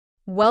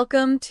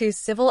Welcome to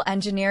Civil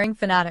Engineering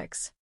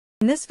Fanatics.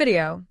 In this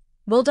video,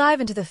 we'll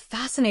dive into the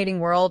fascinating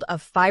world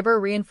of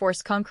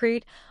fiber-reinforced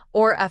concrete,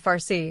 or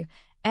FRC,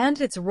 and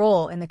its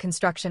role in the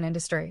construction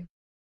industry.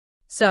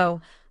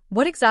 So,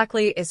 what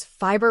exactly is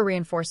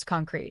fiber-reinforced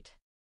concrete?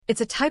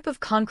 It's a type of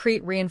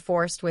concrete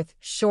reinforced with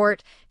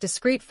short,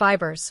 discrete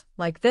fibers,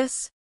 like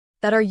this,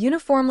 that are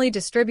uniformly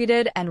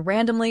distributed and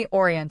randomly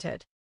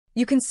oriented.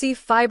 You can see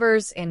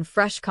fibers in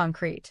fresh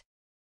concrete.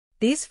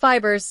 These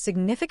fibers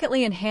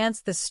significantly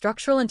enhance the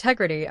structural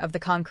integrity of the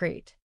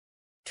concrete.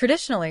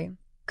 Traditionally,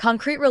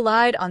 concrete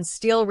relied on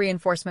steel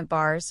reinforcement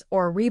bars,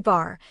 or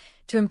rebar,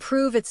 to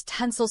improve its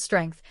tensile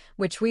strength,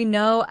 which we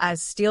know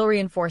as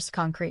steel-reinforced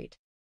concrete.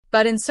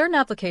 But in certain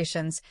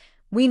applications,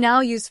 we now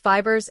use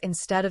fibers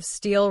instead of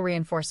steel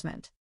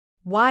reinforcement.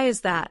 Why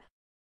is that?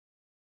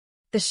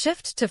 The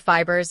shift to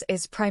fibers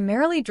is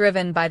primarily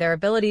driven by their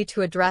ability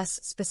to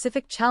address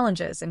specific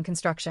challenges in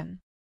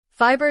construction.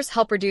 Fibers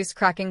help reduce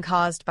cracking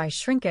caused by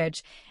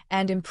shrinkage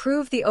and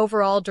improve the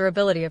overall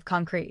durability of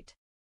concrete.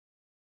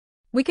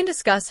 We can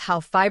discuss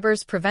how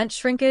fibers prevent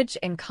shrinkage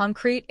in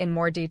concrete in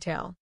more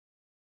detail.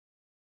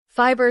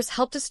 Fibers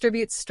help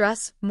distribute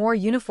stress more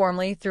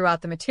uniformly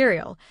throughout the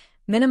material,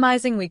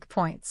 minimizing weak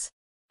points.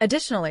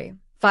 Additionally,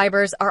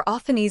 fibers are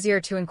often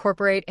easier to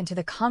incorporate into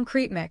the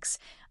concrete mix,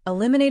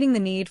 eliminating the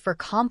need for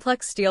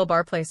complex steel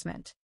bar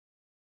placement.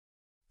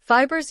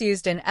 Fibers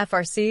used in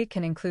FRC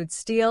can include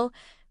steel,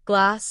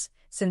 glass,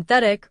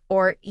 synthetic,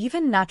 or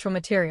even natural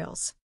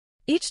materials.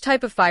 Each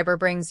type of fiber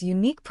brings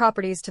unique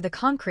properties to the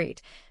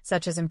concrete,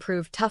 such as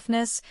improved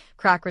toughness,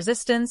 crack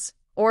resistance,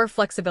 or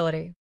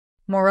flexibility.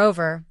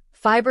 Moreover,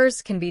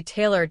 fibers can be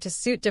tailored to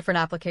suit different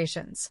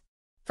applications.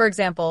 For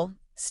example,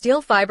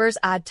 steel fibers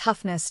add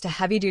toughness to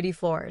heavy-duty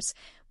floors,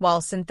 while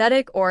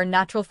synthetic or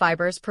natural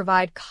fibers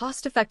provide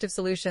cost-effective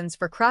solutions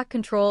for crack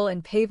control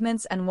in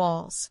pavements and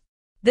walls.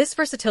 This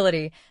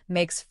versatility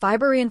makes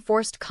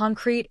fiber-reinforced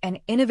concrete an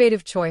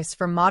innovative choice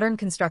for modern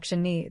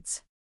construction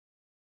needs.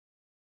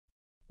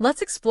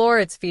 Let's explore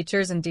its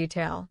features in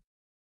detail.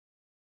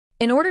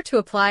 In order to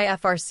apply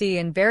FRC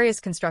in various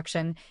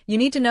construction, you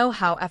need to know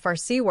how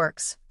FRC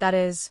works, that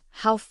is,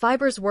 how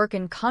fibers work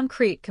in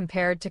concrete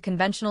compared to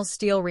conventional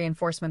steel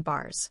reinforcement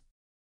bars.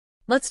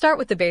 Let's start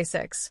with the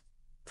basics.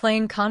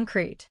 Plain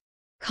concrete.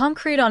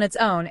 Concrete on its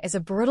own is a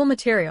brittle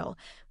material,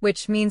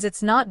 which means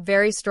it's not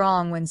very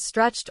strong when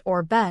stretched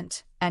or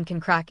bent and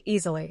can crack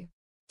easily.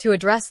 To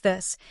address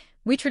this,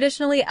 we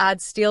traditionally add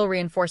steel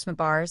reinforcement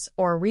bars,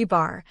 or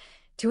rebar,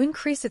 to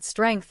increase its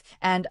strength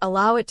and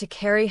allow it to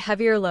carry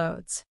heavier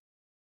loads.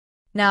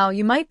 Now,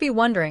 you might be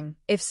wondering,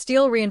 if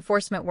steel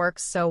reinforcement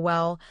works so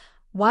well,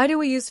 why do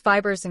we use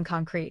fibers in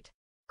concrete?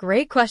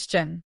 Great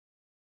question.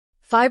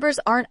 Fibers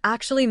aren't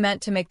actually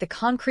meant to make the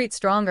concrete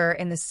stronger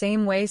in the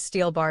same way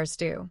steel bars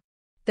do.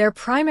 Their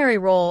primary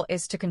role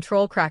is to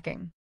control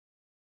cracking.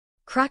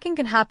 Cracking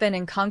can happen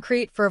in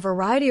concrete for a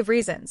variety of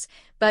reasons,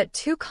 but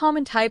two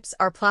common types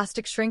are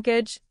plastic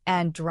shrinkage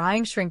and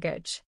drying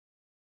shrinkage.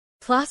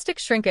 Plastic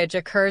shrinkage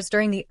occurs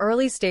during the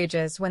early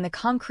stages when the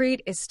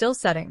concrete is still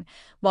setting,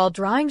 while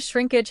drying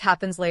shrinkage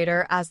happens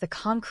later as the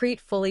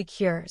concrete fully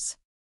cures.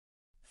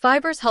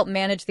 Fibers help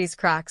manage these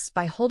cracks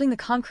by holding the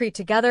concrete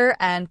together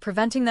and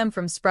preventing them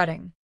from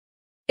spreading.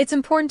 It's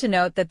important to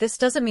note that this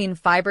doesn't mean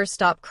fibers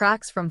stop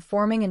cracks from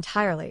forming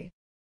entirely.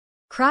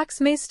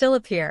 Cracks may still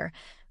appear,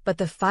 but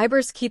the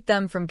fibers keep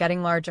them from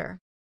getting larger.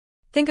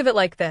 Think of it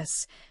like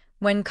this.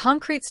 When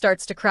concrete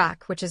starts to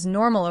crack, which is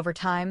normal over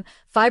time,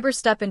 fibers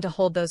step in to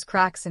hold those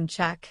cracks in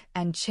check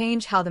and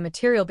change how the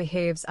material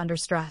behaves under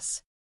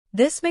stress.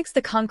 This makes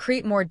the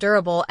concrete more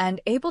durable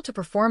and able to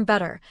perform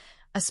better,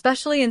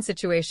 especially in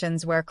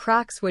situations where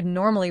cracks would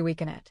normally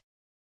weaken it.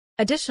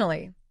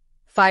 Additionally,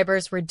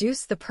 fibers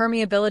reduce the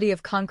permeability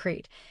of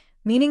concrete,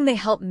 meaning they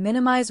help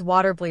minimize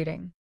water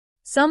bleeding.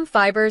 Some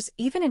fibers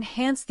even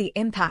enhance the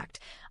impact,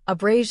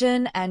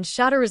 abrasion, and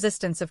shatter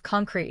resistance of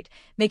concrete,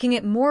 making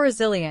it more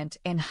resilient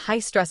in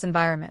high-stress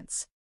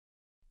environments.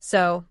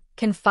 So,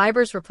 can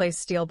fibers replace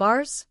steel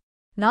bars?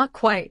 Not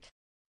quite.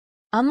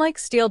 Unlike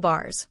steel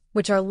bars,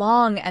 which are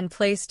long and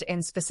placed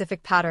in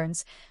specific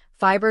patterns,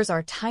 fibers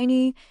are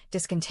tiny,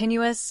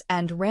 discontinuous,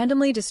 and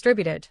randomly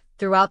distributed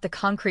throughout the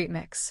concrete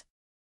mix.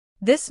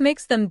 This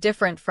makes them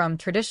different from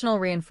traditional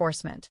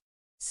reinforcement.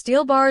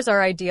 Steel bars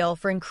are ideal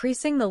for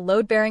increasing the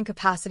load-bearing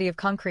capacity of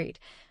concrete,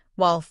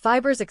 while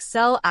fibers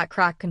excel at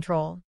crack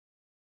control.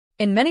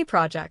 In many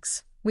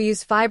projects, we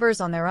use fibers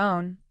on their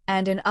own,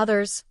 and in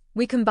others,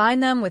 we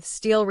combine them with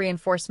steel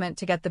reinforcement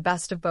to get the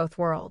best of both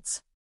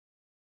worlds.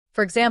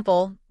 For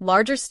example,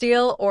 larger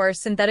steel or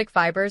synthetic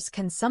fibers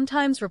can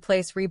sometimes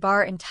replace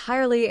rebar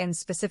entirely in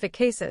specific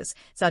cases,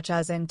 such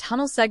as in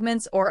tunnel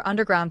segments or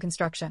underground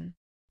construction.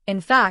 In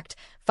fact,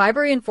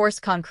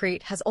 fiber-reinforced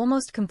concrete has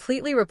almost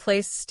completely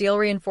replaced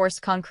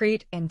steel-reinforced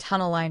concrete in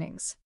tunnel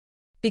linings.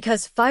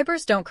 Because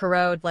fibers don't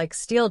corrode like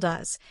steel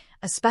does,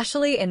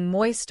 especially in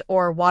moist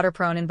or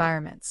water-prone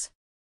environments.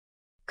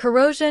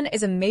 Corrosion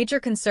is a major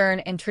concern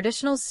in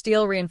traditional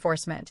steel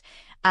reinforcement,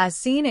 as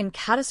seen in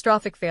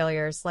catastrophic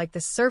failures like the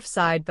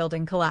Surfside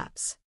building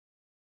collapse.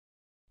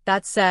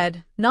 That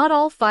said, not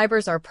all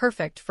fibers are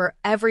perfect for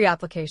every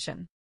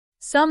application.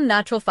 Some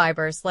natural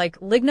fibers, like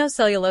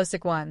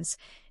lignocellulosic ones,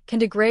 can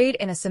degrade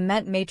in a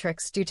cement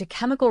matrix due to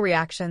chemical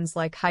reactions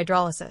like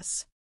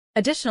hydrolysis.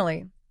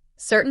 Additionally,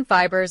 certain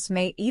fibers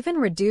may even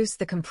reduce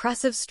the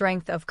compressive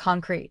strength of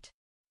concrete.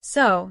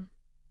 So,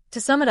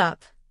 to sum it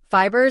up,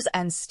 fibers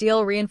and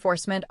steel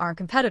reinforcement aren't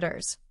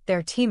competitors,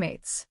 they're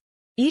teammates.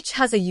 Each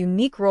has a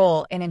unique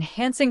role in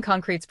enhancing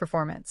concrete's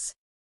performance.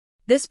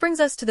 This brings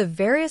us to the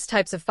various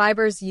types of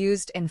fibers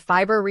used in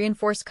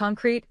fiber-reinforced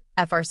concrete,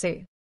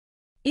 FRC.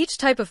 Each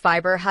type of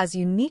fiber has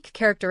unique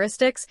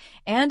characteristics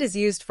and is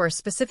used for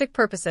specific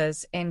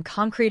purposes in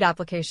concrete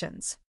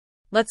applications.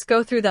 Let's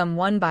go through them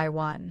one by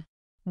one.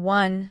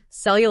 1.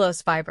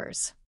 Cellulose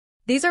fibers.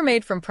 These are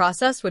made from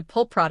processed wood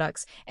pulp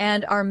products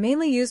and are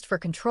mainly used for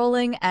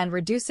controlling and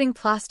reducing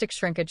plastic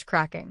shrinkage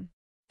cracking.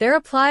 They're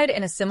applied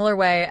in a similar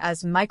way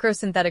as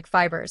microsynthetic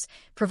fibers,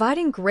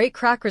 providing great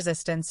crack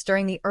resistance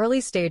during the early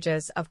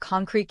stages of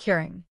concrete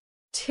curing.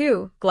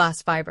 2.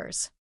 Glass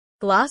fibers.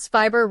 Glass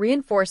fiber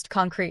reinforced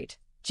concrete,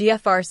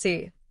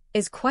 GFRC,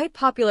 is quite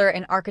popular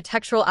in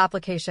architectural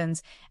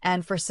applications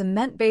and for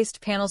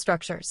cement-based panel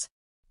structures.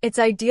 It's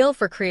ideal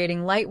for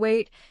creating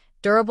lightweight,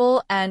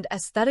 durable, and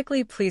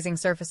aesthetically pleasing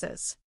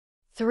surfaces.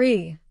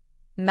 3.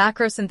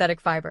 Macrosynthetic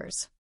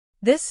fibers.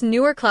 This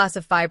newer class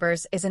of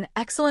fibers is an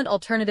excellent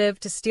alternative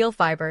to steel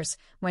fibers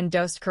when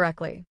dosed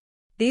correctly.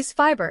 These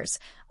fibers,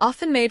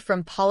 often made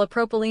from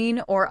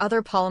polypropylene or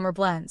other polymer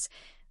blends,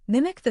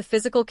 mimic the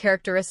physical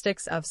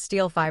characteristics of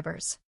steel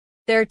fibers.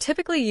 They're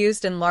typically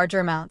used in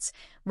larger amounts,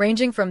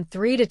 ranging from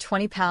 3 to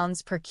 20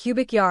 pounds per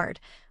cubic yard,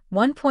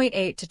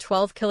 1.8 to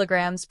 12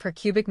 kilograms per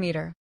cubic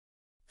meter.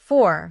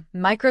 4.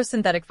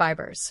 Microsynthetic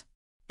fibers.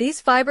 These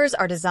fibers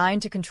are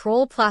designed to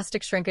control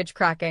plastic shrinkage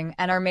cracking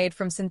and are made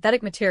from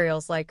synthetic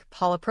materials like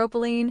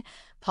polypropylene,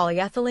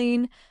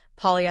 polyethylene,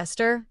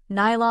 polyester,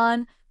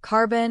 nylon,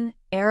 carbon,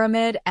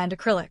 aramid, and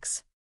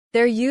acrylics.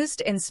 They're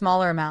used in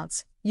smaller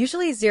amounts,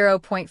 usually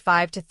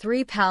 0.5 to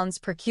 3 pounds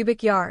per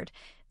cubic yard,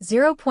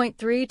 0.3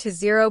 to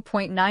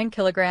 0.9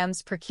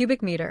 kilograms per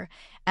cubic meter,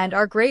 and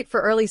are great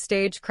for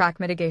early-stage crack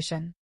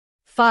mitigation.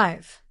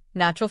 5.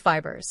 Natural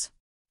fibers.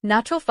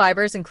 Natural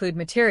fibers include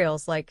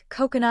materials like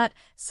coconut,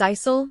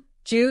 sisal,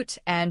 jute,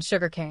 and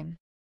sugarcane.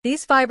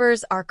 These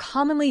fibers are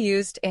commonly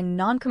used in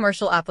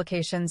non-commercial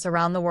applications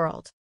around the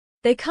world.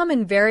 They come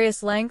in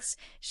various lengths,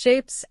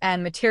 shapes,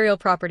 and material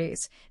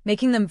properties,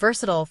 making them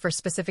versatile for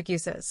specific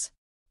uses.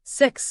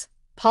 6.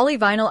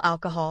 Polyvinyl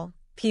alcohol,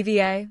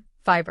 PVA,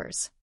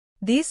 fibers.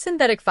 These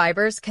synthetic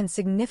fibers can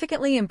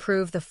significantly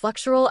improve the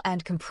flexural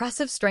and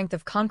compressive strength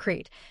of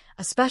concrete,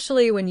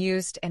 especially when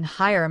used in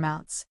higher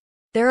amounts.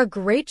 They're a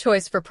great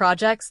choice for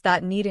projects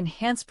that need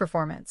enhanced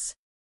performance.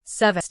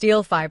 7.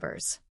 Steel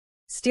fibers.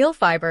 Steel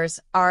fibers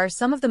are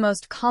some of the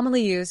most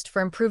commonly used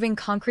for improving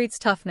concrete's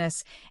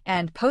toughness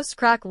and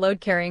post-crack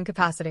load-carrying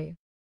capacity.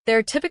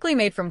 They're typically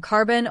made from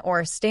carbon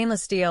or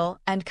stainless steel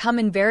and come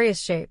in various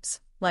shapes,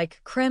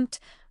 like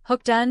crimped,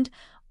 hooked end,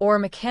 or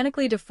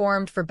mechanically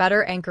deformed for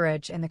better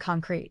anchorage in the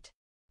concrete.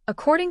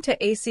 According to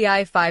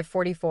ACI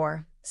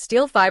 544,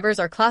 steel fibers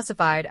are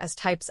classified as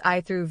types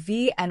I through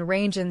V and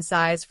range in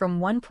size from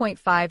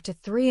 1.5 to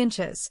 3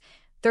 inches,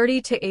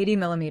 30 to 80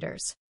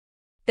 millimeters.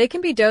 They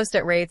can be dosed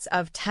at rates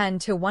of 10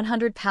 to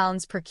 100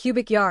 pounds per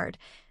cubic yard,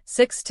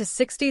 6 to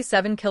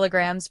 67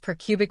 kilograms per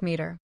cubic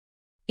meter.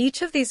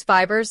 Each of these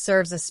fibers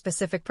serves a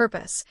specific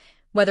purpose,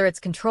 whether it's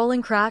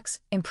controlling cracks,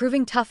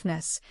 improving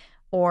toughness,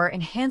 or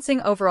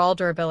enhancing overall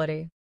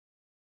durability.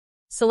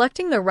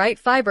 Selecting the right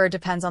fiber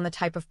depends on the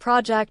type of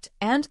project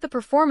and the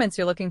performance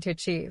you're looking to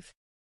achieve.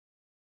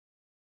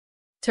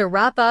 To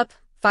wrap up,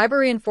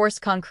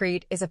 fiber-reinforced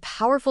concrete is a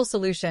powerful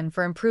solution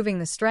for improving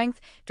the strength,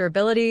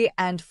 durability,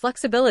 and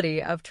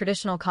flexibility of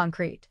traditional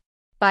concrete.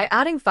 By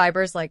adding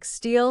fibers like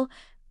steel,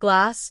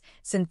 glass,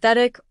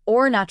 synthetic,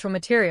 or natural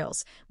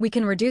materials, we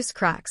can reduce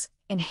cracks,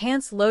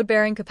 enhance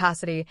load-bearing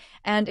capacity,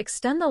 and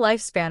extend the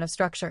lifespan of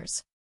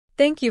structures.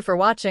 Thank you for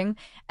watching,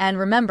 and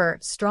remember,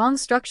 strong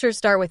structures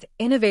start with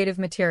innovative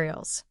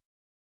materials.